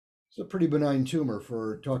 It's a pretty benign tumor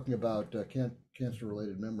for talking about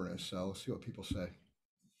cancer-related membranous, so we'll see what people say.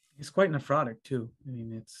 It's quite nephrotic too. I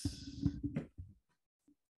mean, it's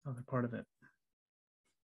another part of it.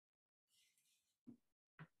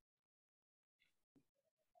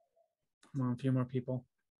 Come on, a few more people.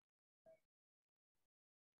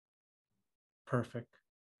 Perfect.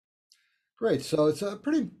 Great. So it's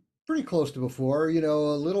pretty close to before. A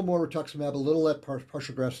little more rituximab, a little less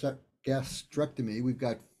partial gastrectomy. We've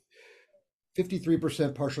got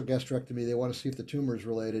 53% partial gastrectomy. They want to see if the tumor is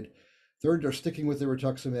related. Third, they're sticking with the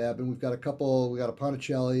rituximab, and we've got a couple. We got a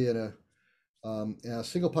Ponticelli and a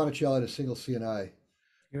single Ponticelli and a single CNI.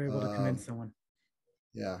 You're able to convince someone.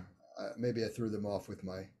 Yeah, maybe I threw them off with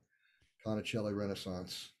my Ponticelli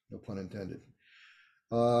Renaissance. No pun intended.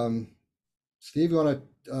 Steve, you want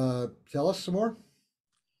to tell us some more?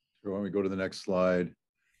 Sure. Why don't we go to the next slide?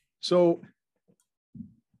 So,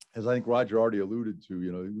 as I think Roger already alluded to,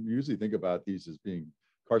 we usually think about these as being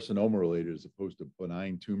carcinoma related as opposed to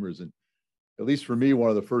benign tumors. And at least for me,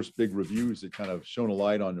 one of the first big reviews that kind of shone a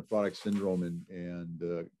light on nephrotic syndrome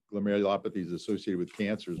and glomerulopathies associated with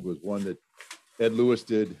cancers was one that Ed Lewis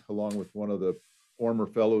did along with one of the former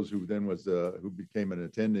fellows who then was who became an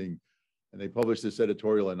attending, and they published this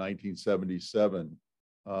editorial in 1977.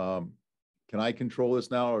 Can I control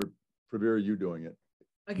this now, or Pravir, are you doing it?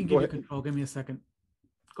 I can give you control. Give me a second.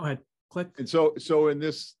 Go ahead. Click. And so in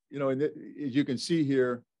this, as you can see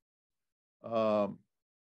here,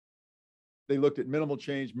 they looked at minimal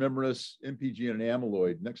change, membranous, MPG, and an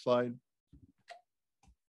amyloid. Next slide.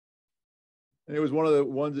 And it was one of the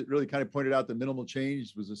ones that really kind of pointed out that minimal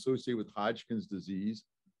change was associated with Hodgkin's disease,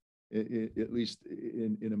 at least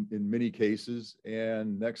in many cases.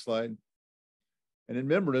 And next slide. And in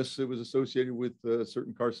membranous, it was associated with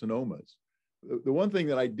certain carcinomas. The one thing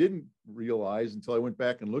that I didn't realize until I went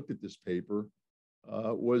back and looked at this paper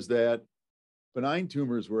was that benign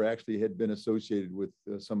tumors had been associated with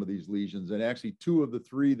some of these lesions. And actually 2 of the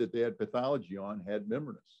 3 that they had pathology on had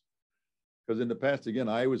membranous. Because in the past, again,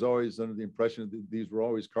 I was always under the impression that these were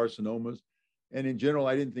always carcinomas. And in general,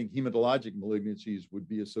 I didn't think hematologic malignancies would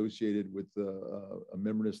be associated with a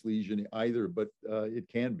membranous lesion either, but it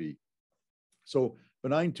can be. So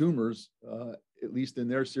benign tumors, at least in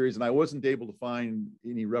their series, and I wasn't able to find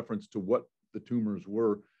any reference to what the tumors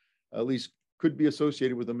were, at least could be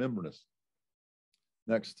associated with a membranous.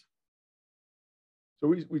 Next. So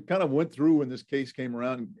we kind of went through when this case came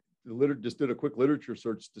around, just did a quick literature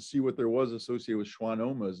search to see what there was associated with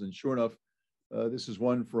schwannomas. And sure enough, this is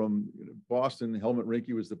one from Boston. Helmut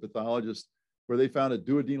Rinke was the pathologist, where they found a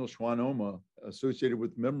duodenal schwannoma associated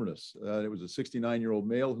with membranous. It was a 69-year-old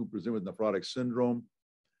male who presented with nephrotic syndrome.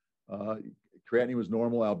 Creatinine was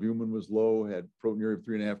normal, albumin was low, had proteinuria of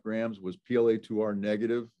 3.5 grams, was PLA2R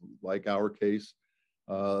negative, like our case.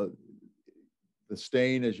 The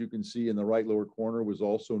stain, as you can see in the right lower corner, was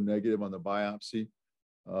also negative on the biopsy,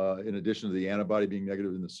 in addition to the antibody being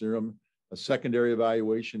negative in the serum. A secondary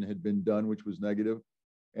evaluation had been done, which was negative.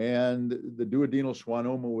 And the duodenal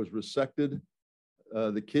schwannoma was resected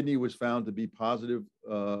the kidney was found to be positive.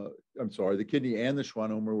 The kidney and the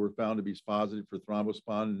schwannoma were found to be positive for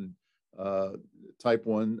thrombospondin type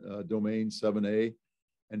 1 domain 7A.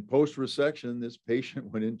 And post-resection, this patient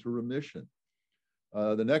went into remission.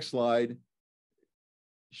 The next slide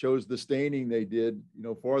shows the staining they did,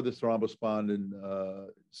 for the thrombospondin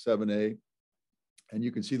 7A. And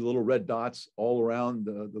you can see the little red dots all around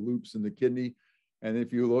the loops in the kidney. And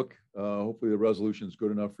if you look, hopefully the resolution is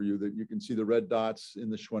good enough for you that you can see the red dots in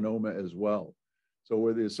the schwannoma as well. So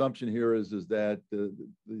where the assumption here is that the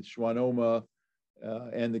schwannoma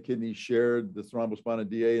and the kidney shared the thrombospondin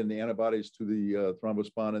DA and the antibodies to the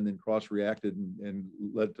thrombospondin, then cross-reacted and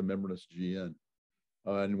led to membranous GN.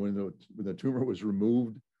 And when the tumor was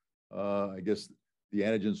removed, I guess the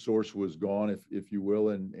antigen source was gone, if you will,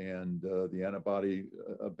 and the antibody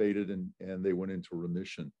abated and they went into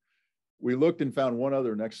remission. We looked and found one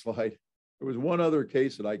other, next slide. There was one other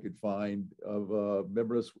case that I could find of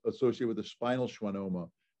membranous associated with a spinal schwannoma.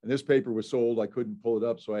 And this paper was sold. I couldn't pull it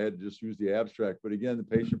up, so I had to just use the abstract. But again, the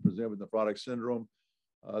patient presented with nephrotic syndrome.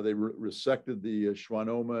 They resected the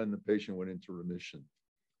schwannoma and the patient went into remission.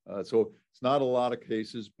 So it's not a lot of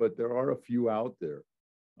cases, but there are a few out there.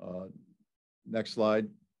 Next slide.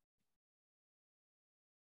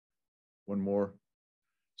 One more.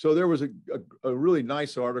 So there was a really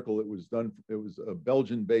nice article that was done. It was a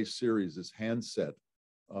Belgian-based series, this handset,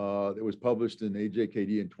 that was published in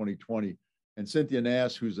AJKD in 2020. And Cynthia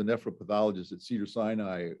Nass, who's a nephropathologist at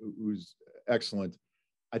Cedars-Sinai, who's excellent.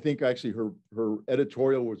 I think actually her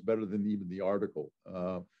editorial was better than even the article.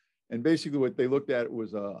 And basically what they looked at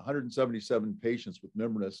was 177 patients with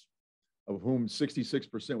membranous, of whom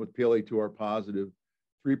 66% with PLA2R positive,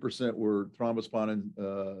 3% were thrombospondin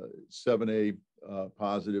 7A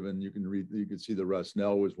positive, and you can see the rest.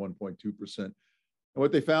 Nell was 1.2%. And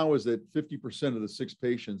what they found was that 50% of the 6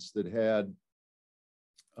 patients that had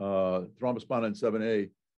thrombospondin 7A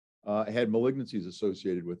had malignancies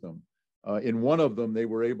associated with them. In one of them, they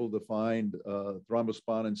were able to find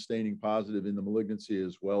thrombospondin staining positive in the malignancy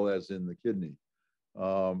as well as in the kidney.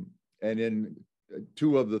 And in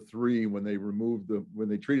 2 of the 3, when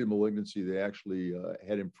they treated malignancy, they actually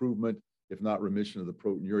had improvement, if not remission, of the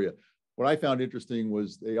proteinuria. What I found interesting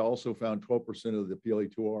was they also found 12% of the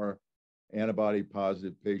PLA2R antibody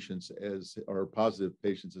positive patients as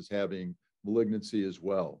having malignancy as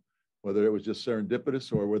well. Whether it was just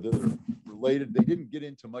serendipitous or whether they're related, they didn't get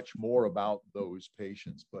into much more about those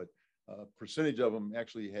patients, but percentage of them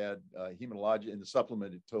actually had hematologic. In the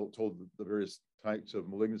supplement, it told the various types of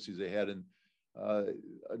malignancies they had, and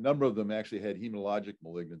a number of them actually had hematologic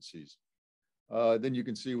malignancies. Then you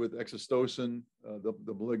can see with exostocin, the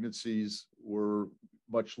malignancies were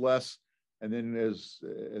much less. And then as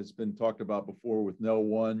has been talked about before with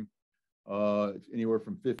NEL1, anywhere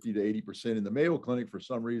from 50 to 80%. In the Mayo Clinic, for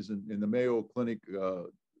some reason, in the Mayo Clinic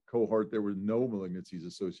cohort, there were no malignancies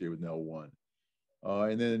associated with NEL1.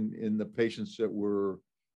 And then in the patients that were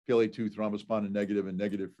PLA2 thrombospondin negative and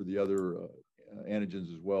negative for the other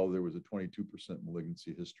antigens as well, there was a 22%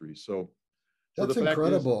 malignancy history. So that's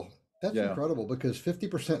incredible. That's incredible, because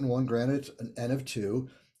 50% in one, granted, it's an N of 2,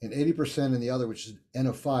 and 80% in the other, which is N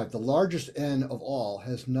of 5. The largest N of all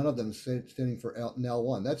has none of them standing for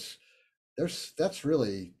NEL1. That's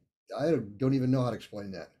really, I don't even know how to explain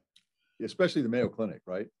that. Especially the Mayo Clinic,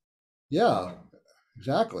 right? Yeah,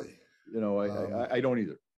 exactly. I don't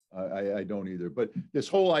either. I don't either. But this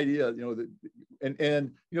whole idea,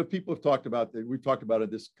 and people have talked about that. We've talked about at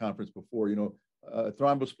this conference before.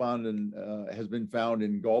 Thrombospondin has been found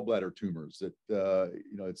in gallbladder tumors that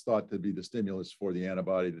it's thought to be the stimulus for the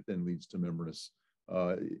antibody that then leads to membranous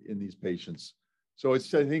in these patients. So I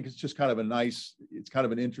think it's just kind of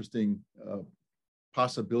an interesting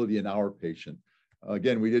possibility in our patient.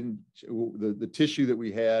 Again, the tissue that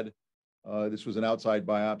we had, this was an outside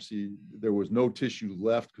biopsy. There was no tissue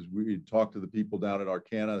left because we had talked to the people down at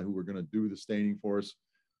Arcana who were going to do the staining for us.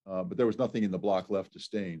 But there was nothing in the block left to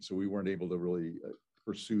stain, so we weren't able to really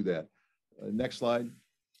pursue that. Next slide.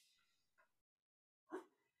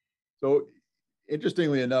 So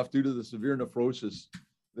interestingly enough, due to the severe nephrosis,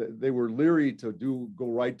 they were leery to go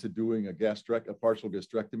right to doing a partial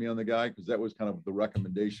gastrectomy on the guy, because that was kind of the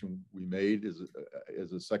recommendation we made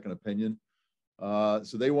as a second opinion.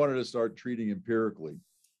 So they wanted to start treating empirically.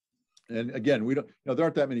 And again, there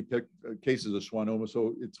aren't that many cases of schwannoma,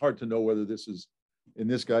 so it's hard to know whether this is, in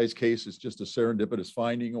this guy's case, it's just a serendipitous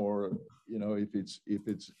finding, or if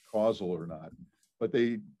it's causal or not. But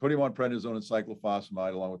they put him on prednisone and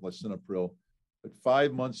cyclophosphamide along with lisinopril. But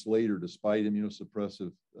 5 months later, despite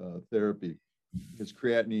immunosuppressive therapy, his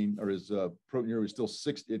creatinine or his proteinuria was still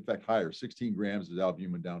 60, in fact higher, 16 grams of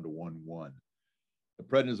albumin down to 1.1. The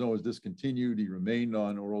prednisone was discontinued. He remained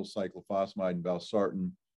on oral cyclophosphamide and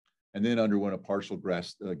valsartan, and then underwent a partial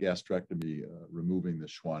gastrectomy, removing the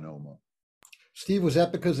schwannoma. Steve, was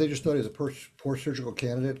that because they just thought he was a poor surgical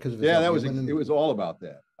candidate because of his Yeah, albumin? it was all about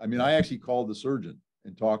that. I mean, I actually called the surgeon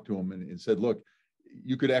and talked to him and said, look,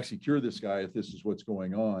 you could actually cure this guy if this is what's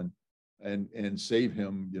going on, and save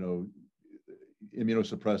him, you know,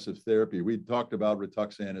 immunosuppressive therapy. We talked about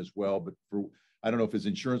Rituxan as well, but I don't know if his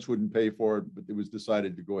insurance wouldn't pay for it, but it was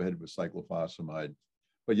decided to go ahead with cyclophosphamide.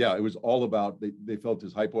 But yeah, it was all about, they felt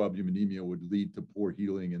his hypoalbuminemia would lead to poor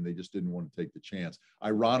healing, and they just didn't want to take the chance.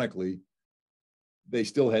 Ironically, they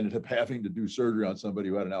still ended up having to do surgery on somebody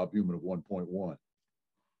who had an albumin of 1.1.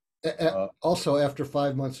 Also, after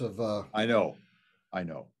 5 months of I know,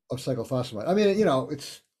 of cyclophosphamide. I mean, you know,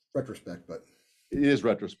 it's retrospect, but it is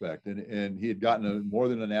retrospect, and he had gotten a more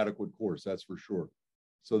than an adequate course, that's for sure.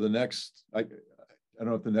 So the next, I don't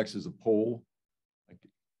know if the next is a poll.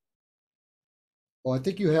 well, I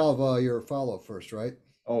think you have your follow-up first, right?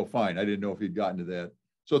 Oh, fine. I didn't know if he'd gotten to that.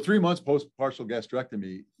 So 3 months post partial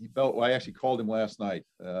gastrectomy, he felt, well, I actually called him last night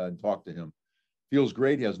and talked to him. Feels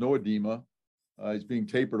great. He has no edema. He's being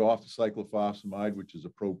tapered off to cyclophosphamide, which is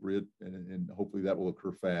appropriate, and hopefully that will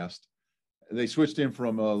occur fast. They switched him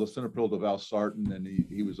from lisinopril to valsartan, and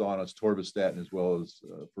he was on atorvastatin as well as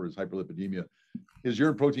for his hyperlipidemia. His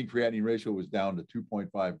urine protein creatinine ratio was down to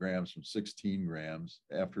 2.5 grams from 16 grams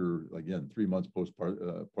after, again, 3 months post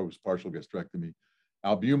partial gastrectomy.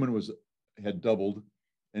 Albumin had doubled,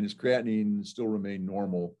 and his creatinine still remained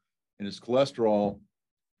normal, and his cholesterol,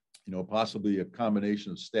 you know, possibly a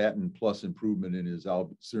combination of statin plus improvement in his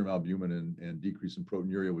serum albumin and decrease in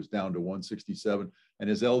proteinuria, was down to 167. And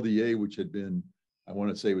his LDA, which had been, I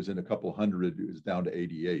want to say was in a couple hundred, it was down to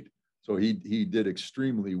 88. So he did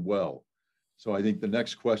extremely well. So I think the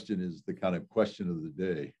next question is the kind of question of the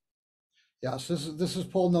day. Yeah, so this is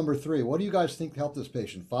poll number 3. What do you guys think helped this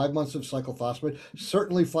patient? 5 months of cyclophosphamide.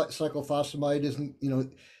 Certainly cyclophosphamide isn't, you know,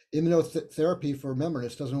 immunotherapy for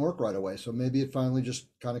membranous doesn't work right away. So maybe it finally just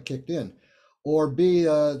kind of kicked in. Or B,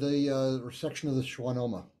 the resection of the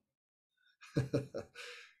schwannoma.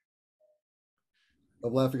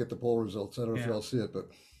 I'm laughing at the poll results. I don't know if y'all see it, but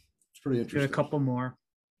it's pretty interesting. Get a couple more.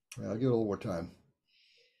 Yeah, I'll give it a little more time.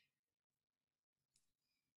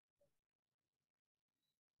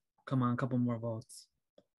 Come on, a couple more votes.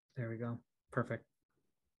 There we go. Perfect.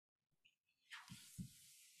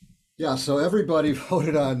 Yeah, so everybody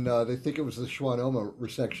voted on, they think it was the schwannoma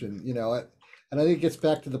resection, you know, and I think it gets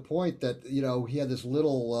back to the point that, you know, he had this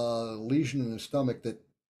little lesion in his stomach that,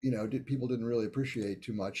 you know, people didn't really appreciate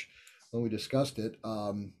too much when we discussed it.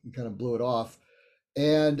 We kind of blew it off.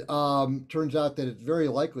 And turns out that it's very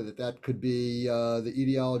likely that that could be the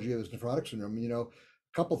etiology of his nephrotic syndrome. You know,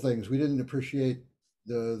 a couple things. We didn't appreciate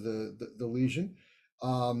the lesion.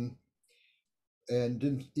 And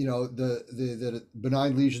didn't, you know, the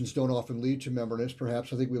benign lesions don't often lead to membranous,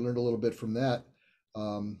 perhaps. I think we learned a little bit from that.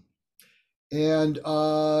 You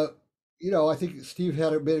know, I think Steve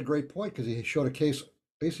made a great point, because he showed a case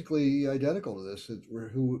basically identical to this,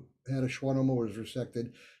 who had a schwannoma, was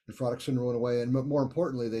resected, nephrotic syndrome went away, and more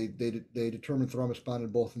importantly, they determined thrombus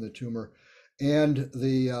bonded both in the tumor and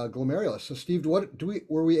the glomerulus. So Steve, were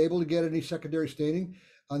we able to get any secondary staining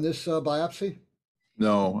on this biopsy?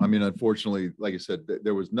 No, I mean, unfortunately, like I said,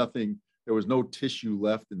 there was nothing, there was no tissue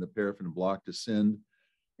left in the paraffin block to send.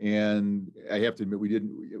 And I have to admit, we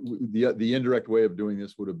didn't, the indirect way of doing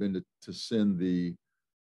this would have been to send the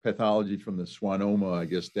pathology from the schwannoma, I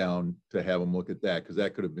guess, down to have them look at that, because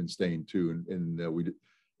that could have been stained too. And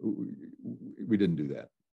we didn't do that.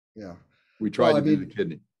 Yeah. We tried to do the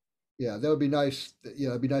kidney. Yeah, that would be nice. Yeah,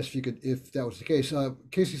 it'd be nice if you could, if that was the case.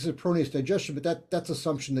 Casey said pronase digestion, but that's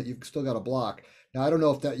assumption that you've still got a block. Now, I don't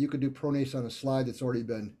know if that you could do pronase on a slide that's already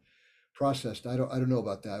been processed. I don't know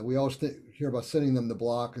about that. We always hear about sending them the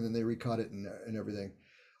block and then they recut it and everything.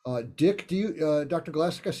 Dick, do you, Dr.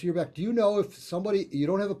 Glassick, I see you're back. Do you know if somebody, you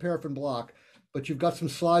don't have a paraffin block, but you've got some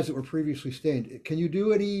slides that were previously stained? Can you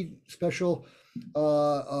do any special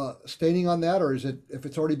staining on that, or is it, if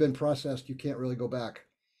it's already been processed, you can't really go back?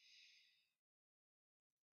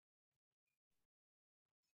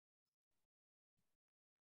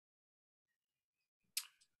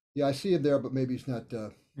 Yeah, I see him there, but maybe he's not. Yeah,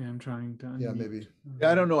 I'm trying to. Yeah, maybe.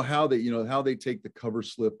 Yeah, I don't know how how they take the cover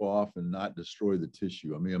slip off and not destroy the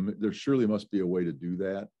tissue. I mean, there surely must be a way to do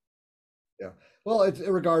that. Yeah. Well, it's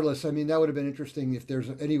regardless. I mean, that would have been interesting if there's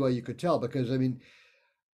any way you could tell, because I mean,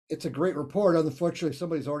 it's a great report. Unfortunately,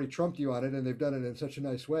 somebody's already trumped you on it, and they've done it in such a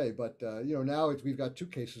nice way. But you know, now we've got 2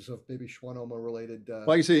 cases of maybe schwannoma related.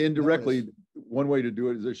 Like I say, indirectly, one way to do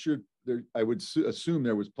it is I would assume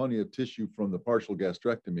there was plenty of tissue from the partial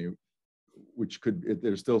gastrectomy, which could, if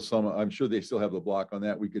there's still some, I'm sure they still have the block on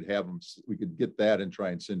that. We could get that and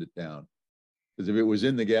try and send it down. Because if it was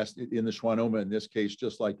in the schwannoma in this case,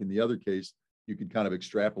 just like in the other case, you could kind of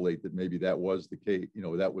extrapolate that maybe that was the case,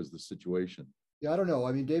 that was the situation. Yeah, I don't know.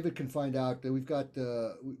 I mean, David can find out that we've got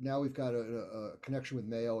a connection with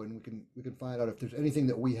Mayo, and we can find out if there's anything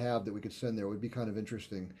that we have that we could send there. It would be kind of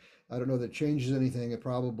interesting. I don't know that it changes anything. It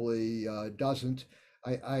probably doesn't.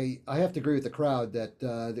 I have to agree with the crowd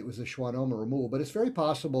that it was a schwannoma removal, but it's very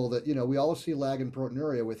possible that we always see lag in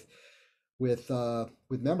proteinuria with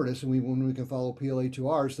membranous, and when we can follow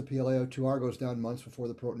PLA2Rs, the PLA2R goes down months before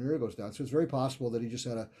the proteinuria goes down. So it's very possible that he just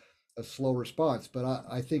had a slow response. But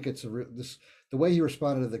I think it's the way he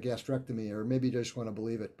responded to the gastrectomy, or maybe you just want to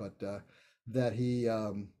believe it, but that he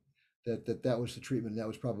that was the treatment. And that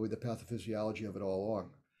was probably the pathophysiology of it all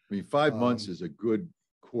along. I mean, 5 months is a good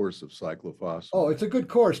course of cyclophosphamide. Oh, it's a good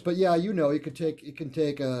course, but yeah, it can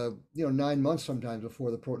take 9 months sometimes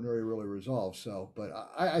before the proteinuria really resolves. So, but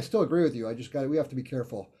I still agree with you. We have to be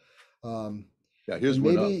careful. Yeah, here's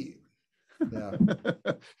maybe. Yeah.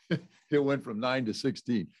 It went from 9 to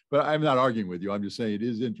 16, but I'm not arguing with you. I'm just saying it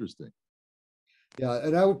is interesting. Yeah,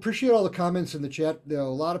 and I appreciate all the comments in the chat. A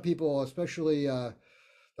lot of people, especially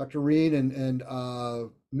Dr. Reen and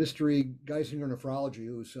Mystery Geisinger Nephrology,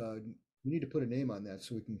 who's we need to put a name on that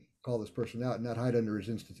so we can call this person out and not hide under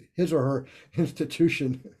his or her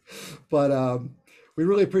institution. But we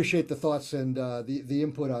really appreciate the thoughts and the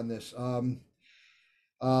input on this.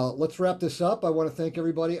 Let's wrap this up. I want to thank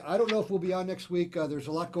everybody. I don't know if we'll be on next week. There's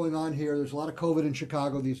a lot going on here. There's a lot of COVID in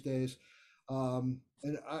Chicago these days.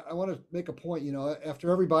 And I want to make a point, after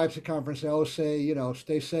every biopsy conference, I always say,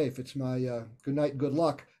 stay safe. It's my good night, good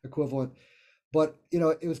luck equivalent. But,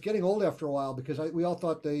 it was getting old after a while because we all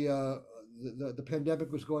thought the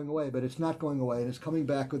pandemic was going away, but it's not going away, and it's coming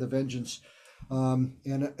back with a vengeance.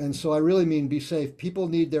 And so I really mean be safe. People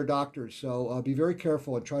need their doctors, so be very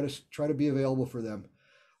careful and try to be available for them.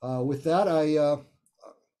 With that, I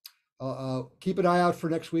keep an eye out for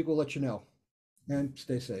next week. We'll let you know, and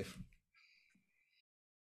stay safe.